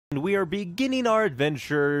we are beginning our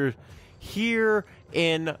adventure here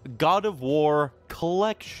in God of War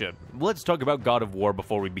Collection. Let's talk about God of War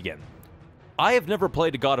before we begin. I have never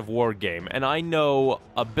played a God of War game, and I know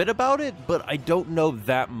a bit about it, but I don't know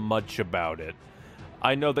that much about it.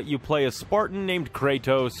 I know that you play a Spartan named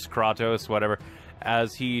Kratos, whatever,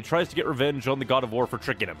 as he tries to get revenge on the God of War for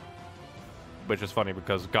tricking him. Which is funny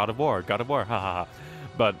because God of War, ha ha ha.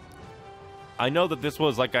 But I know that this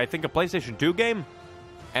was, like, I think a PlayStation 2 game,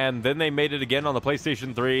 and then they made it again on the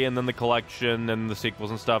PlayStation 3, and then the collection, and the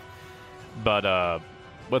sequels and stuff. But,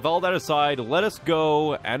 with all that aside, let us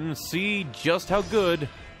go and see just how good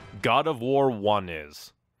God of War 1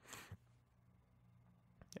 is.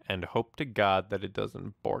 And hope to God that it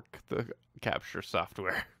doesn't bork the capture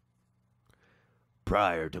software.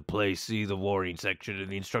 Prior to play, see the warning section in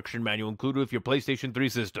the instruction manual included with your PlayStation 3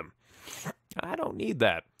 system. I don't need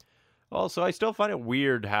that. Also, I still find it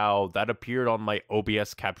weird how that appeared on my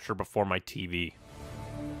OBS capture before my TV.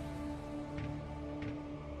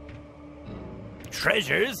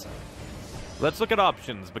 Treasures? Let's look at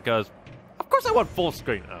options, because of course I want full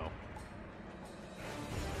screen. Oh.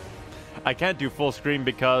 I can't do full screen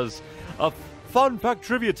because of fun fact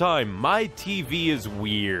trivia time. My TV is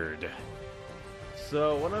weird.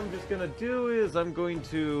 So what I'm just gonna do is I'm going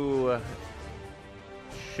to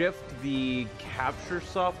shift the capture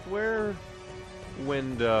software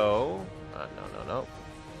window. No.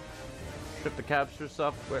 Shift the capture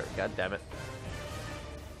software. God damn it.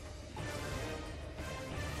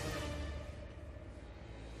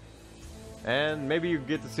 And maybe you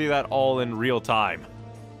get to see that all in real time.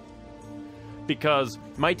 Because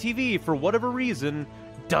my TV, for whatever reason,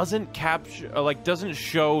 doesn't capture, doesn't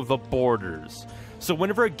show the borders. So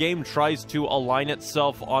whenever a game tries to align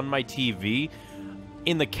itself on my TV,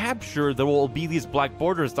 in the capture, there will be these black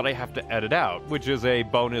borders that I have to edit out, which is a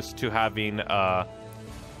bonus to having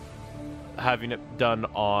it done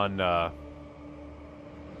on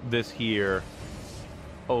this here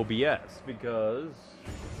OBS, because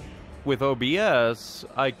with OBS,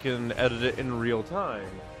 I can edit it in real time.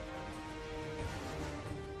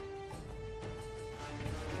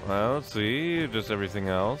 Well, let's see, just everything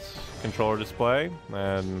else. Controller display,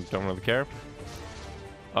 and don't really care.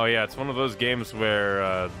 Oh yeah, it's one of those games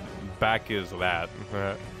where back is that.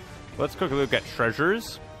 Let's quickly look at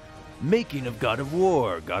treasures. Making of God of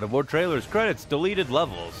War trailers, credits, deleted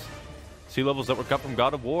levels. See levels that were cut from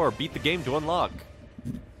God of War, beat the game to unlock.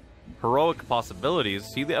 Heroic possibilities,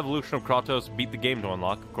 see the evolution of Kratos, beat the game to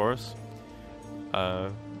unlock, of course.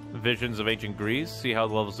 Visions of ancient Greece, see how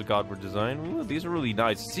the levels of God were designed. Ooh, these are really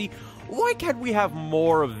nice. See, why can't we have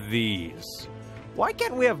more of these? Why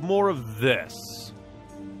can't we have more of this?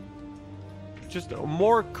 Just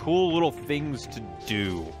more cool little things to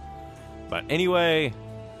do. But anyway,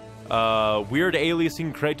 weird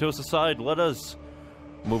aliasing Kratos aside, let us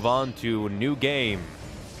move on to a new game.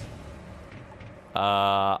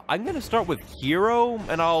 I'm gonna start with Hero,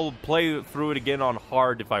 and I'll play through it again on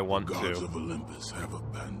hard if I want to. Gods of Olympus have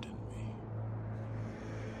abandoned me.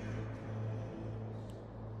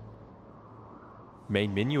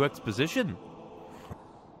 Main menu exposition.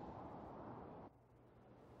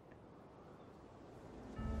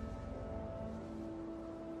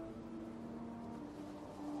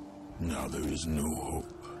 Now there is no hope.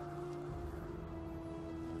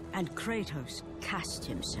 And Kratos cast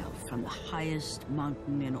himself from the highest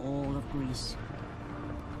mountain in all of Greece.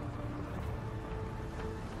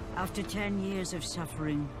 After 10 years of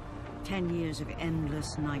suffering, 10 years of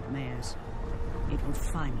endless nightmares, it would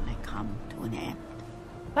finally come to an end.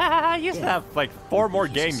 I used to have like 4 more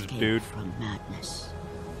His games, escape dude. from madness.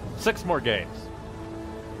 6 more games.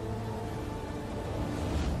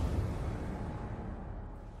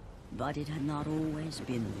 But it had not always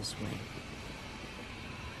been this way.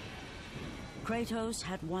 Kratos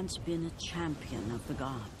had once been a champion of the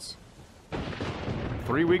gods.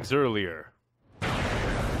 3 weeks earlier.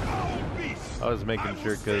 I was making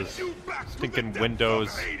sure because stinking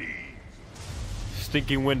Windows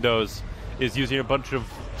is using a bunch of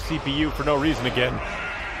CPU for no reason again.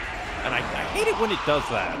 And I hate it when it does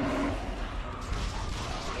that.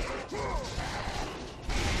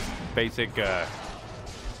 Basic,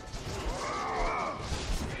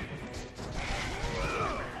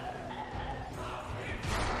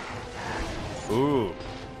 Ooh.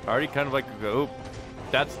 Already kind of like, oh,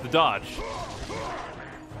 that's the dodge.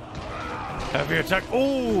 Heavy attack.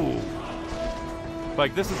 Ooh!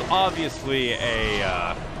 Like, this is obviously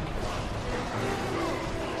a,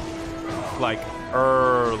 like,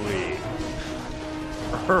 early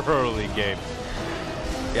game.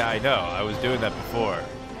 Yeah, I know. I was doing that before.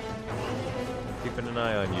 Keeping an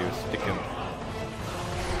eye on you, sticking.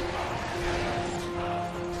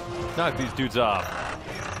 Knock these dudes off.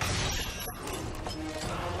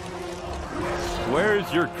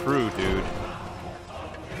 Where's your crew, dude?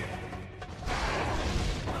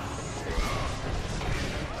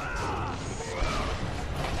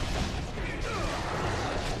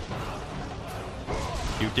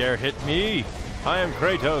 You dare hit me? I am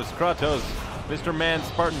Kratos, Mr. Man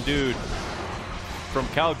Spartan dude from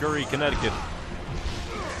Calgary, Connecticut.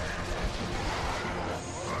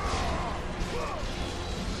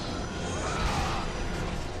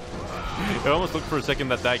 It almost looked for a second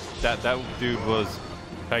that dude was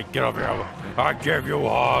like, get over here, I gave you a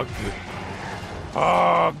hug.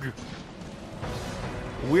 Hug!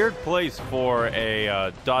 Weird place for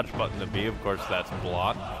a dodge button to be. Of course, that's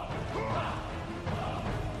block.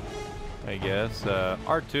 I guess.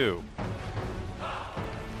 R2.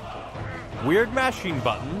 Weird mashing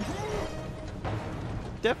button.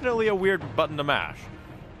 Definitely a weird button to mash.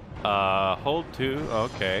 Hold 2.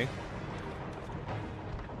 Okay.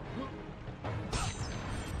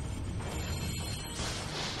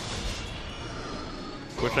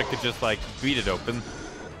 Wish I could just, like, beat it open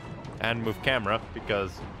and move camera,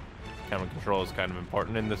 because camera control is kind of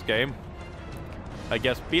important in this game. I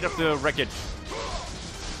guess beat up the wreckage.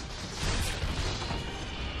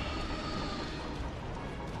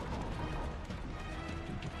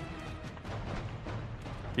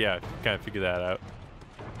 Yeah, kind of figure that out.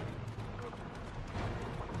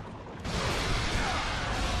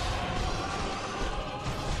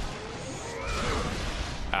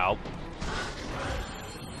 Ow.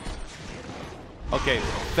 Okay,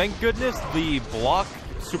 thank goodness the block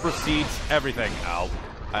supersedes everything. Ow.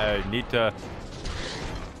 I need to...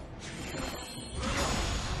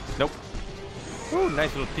 Nope. Ooh,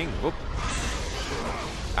 nice little thing. Whoop.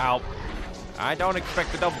 Ow. I don't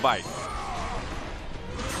expect a double bite.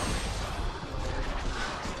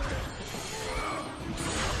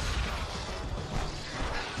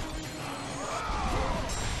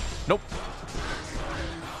 Nope.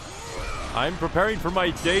 I'm preparing for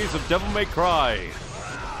my days of Devil May Cry,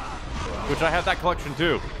 which I have that collection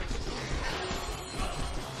too.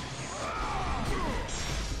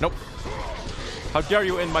 Nope. How dare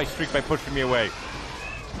you end my streak by pushing me away?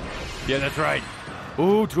 Yeah, that's right.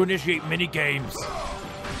 Ooh, to initiate mini games.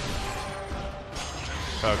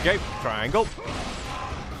 Okay, triangle.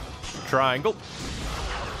 Triangle.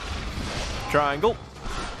 Triangle.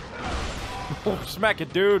 Oh, smack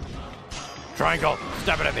it, dude. Triangle.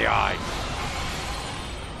 Stab it in the eye.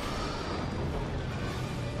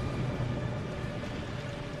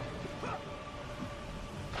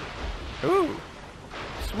 Ooh.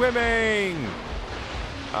 Swimming.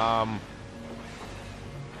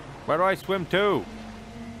 Where do I swim to?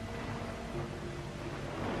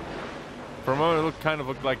 For a moment, it looked kind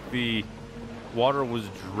of like the water was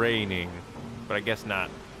draining, but I guess not.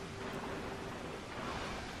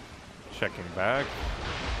 Checking back.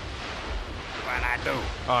 What'd I do?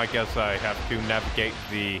 Oh, I guess I have to navigate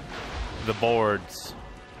the boards.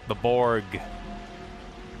 The Borg.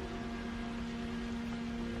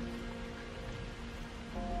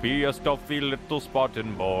 Be a stuffy little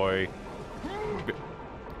Spartan boy.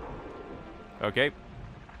 Okay.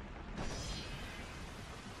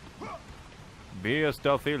 Be a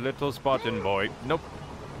stealthy little Spartan boy. Nope.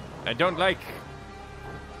 I don't like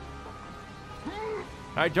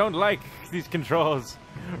these controls.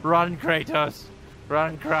 Run, Kratos.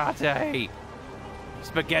 Run, Karate.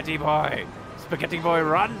 Spaghetti boy. Spaghetti boy,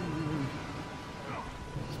 run.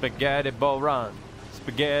 Spaghetti boy, run.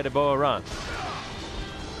 Spaghetti boy, run.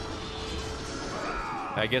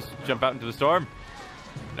 I guess jump out into the storm?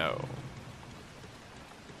 No.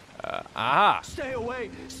 Aha! Stay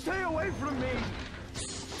away! Stay away from me!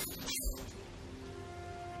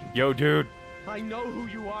 Yo, dude. I know who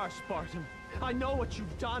you are, Spartan. I know what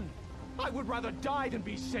you've done. I would rather die than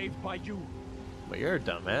be saved by you. Well, you're a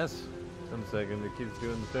dumbass. Some second, it keeps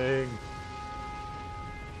doing the thing.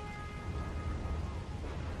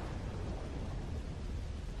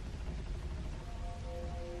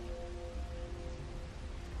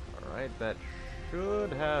 Alright, that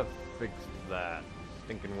should have fixed that.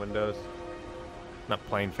 Stinking windows. Not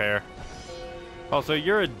plain fair. Also,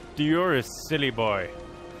 you're a silly boy.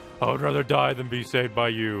 I would rather die than be saved by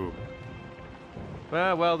you.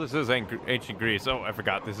 Well, this is ancient Greece. Oh, I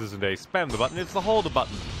forgot. This isn't a spam the button. It's the hold the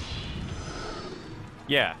button.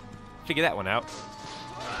 Yeah. Figure that one out.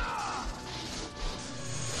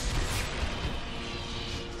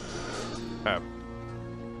 Oh.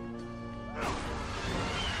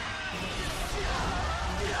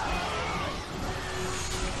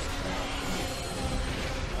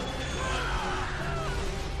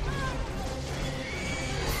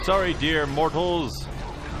 Sorry, dear mortals.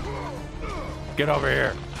 Get over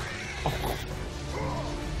here. Oh.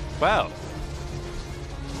 Wow.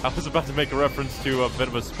 I was about to make a reference to a bit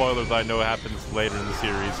of a spoiler that I know happens later in the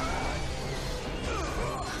series.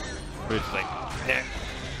 Which is like, eh.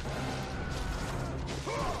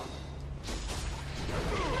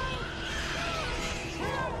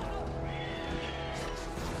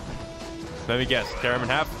 Let me guess, tear him in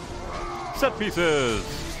half. Set pieces!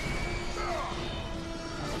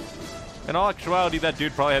 In all actuality, that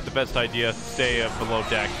dude probably had the best idea. Stay below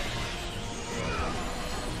deck.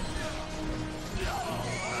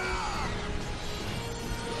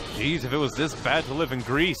 Jeez, if it was this bad to live in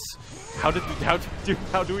Greece, how do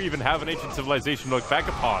we even have an ancient civilization to look back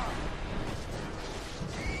upon?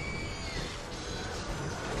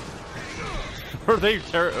 Are they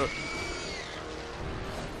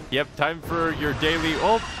Yep, time for your daily.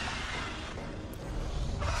 Oh.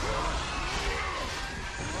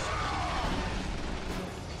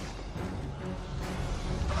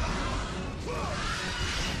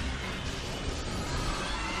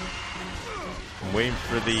 I'm waiting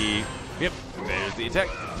for the. Yep, there's the attack.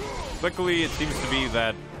 Luckily, it seems to be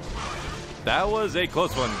that was a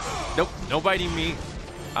close one. Nope, no biting me.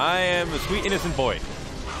 I am a sweet innocent boy.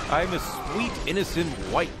 I'm a sweet innocent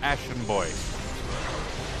white ashen boy.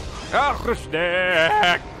 Ah,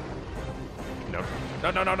 Krishna! No,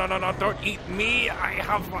 don't eat me. I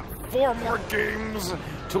have 4 more games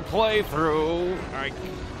to play through. I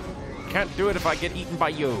can't do it if I get eaten by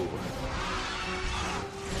you.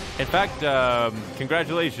 In fact,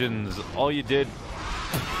 congratulations. All you did...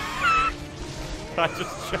 I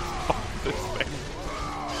just off this thing.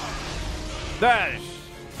 Dash!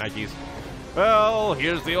 Nikes. Well,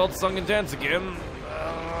 here's the old song and dance again.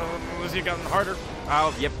 Has he gotten harder?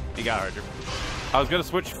 Oh, yep, he got harder. I was gonna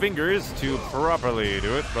switch fingers to properly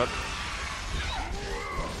do it, but...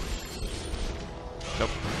 Nope.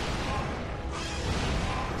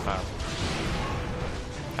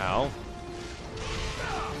 Ow.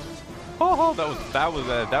 Oh, that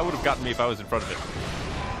would have gotten me if I was in front of it.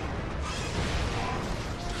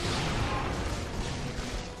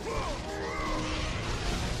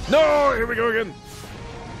 No, here we go again.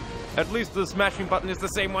 At least the smashing button is the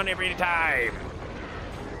same one every time.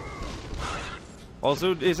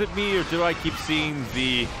 Also, is it me or do I keep seeing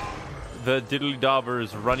the diddly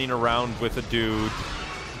daubers running around with a dude?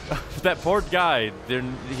 That poor guy.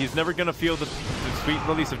 He's never gonna feel the sweet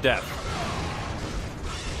release of death.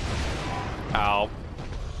 Ow.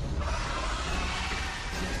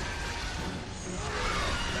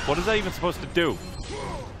 What is that even supposed to do?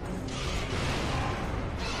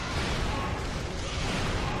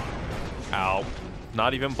 Ow.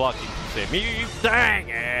 Not even blocking. Save me. Dang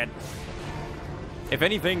it! If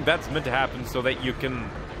anything, that's meant to happen so that you can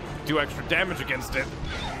do extra damage against it.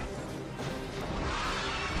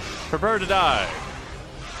 Prepare to die.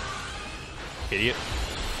 Idiot.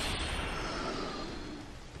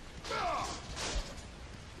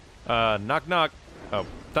 Knock knock. Oh,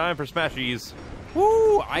 time for smashies.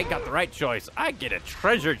 Woo! I got the right choice. I get a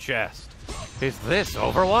treasure chest. Is this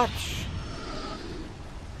Overwatch?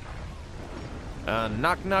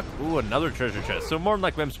 Knock knock. Ooh, another treasure chest. So more than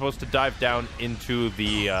likely I'm supposed to dive down into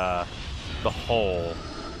the hole.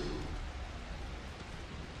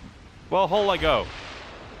 Well, hole I go.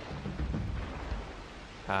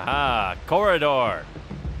 Haha, corridor.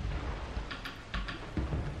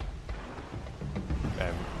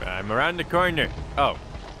 I'm around the corner. Oh.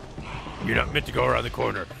 You're not meant to go around the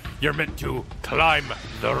corner. You're meant to climb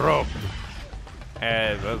the rope.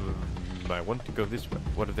 I want to go this way.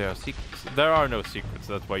 What if there are secrets? There are no secrets.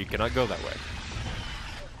 That's why you cannot go that way.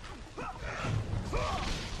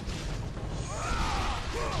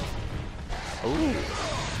 Ooh.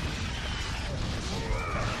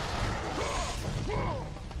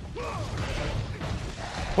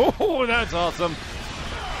 Oh, that's awesome.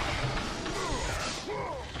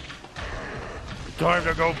 Time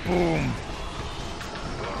to go boom.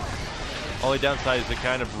 Only downside is it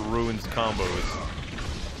kind of ruins combos.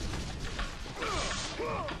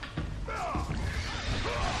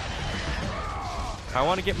 I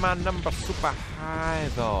want to get my number super high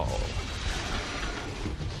though.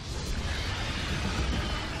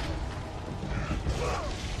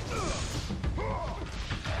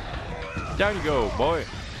 Down you go, boy.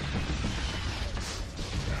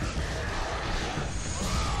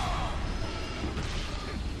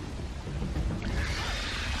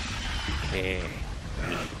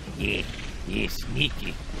 Yeah,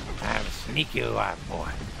 sneaky. I'm a sneaky white boy.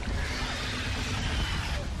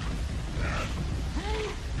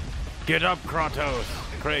 Get up, Kratos,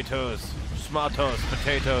 Smartos,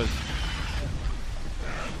 Potatoes.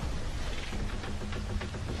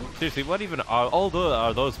 Seriously, what even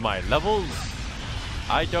are those my levels?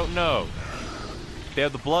 I don't know. They are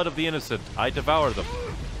the blood of the innocent. I devour them.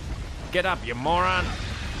 Get up, you moron!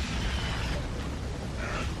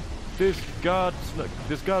 This god's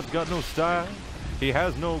got no style. He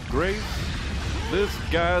has no grace. This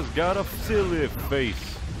guy's got a silly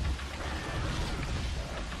face.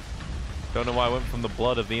 Don't know why I went from the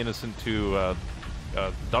blood of the innocent to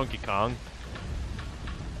Donkey Kong.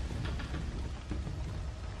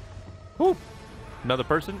 Whew. Another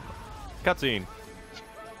person? Cutscene.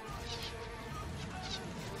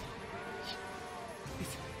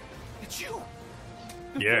 It's you!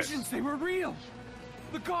 The Yes. visions, they were real!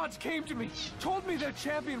 The gods came to me, told me their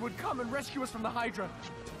champion would come and rescue us from the Hydra.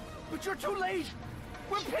 But you're too late!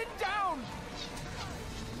 We're pinned down!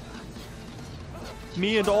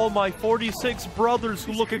 Me and all my 46 brothers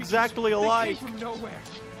who look exactly alike. They came from nowhere.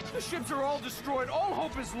 The ships are all destroyed. All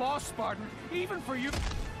hope is lost, Spartan. Even for you.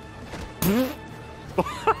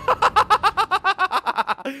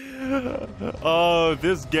 Oh,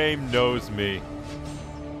 this game knows me.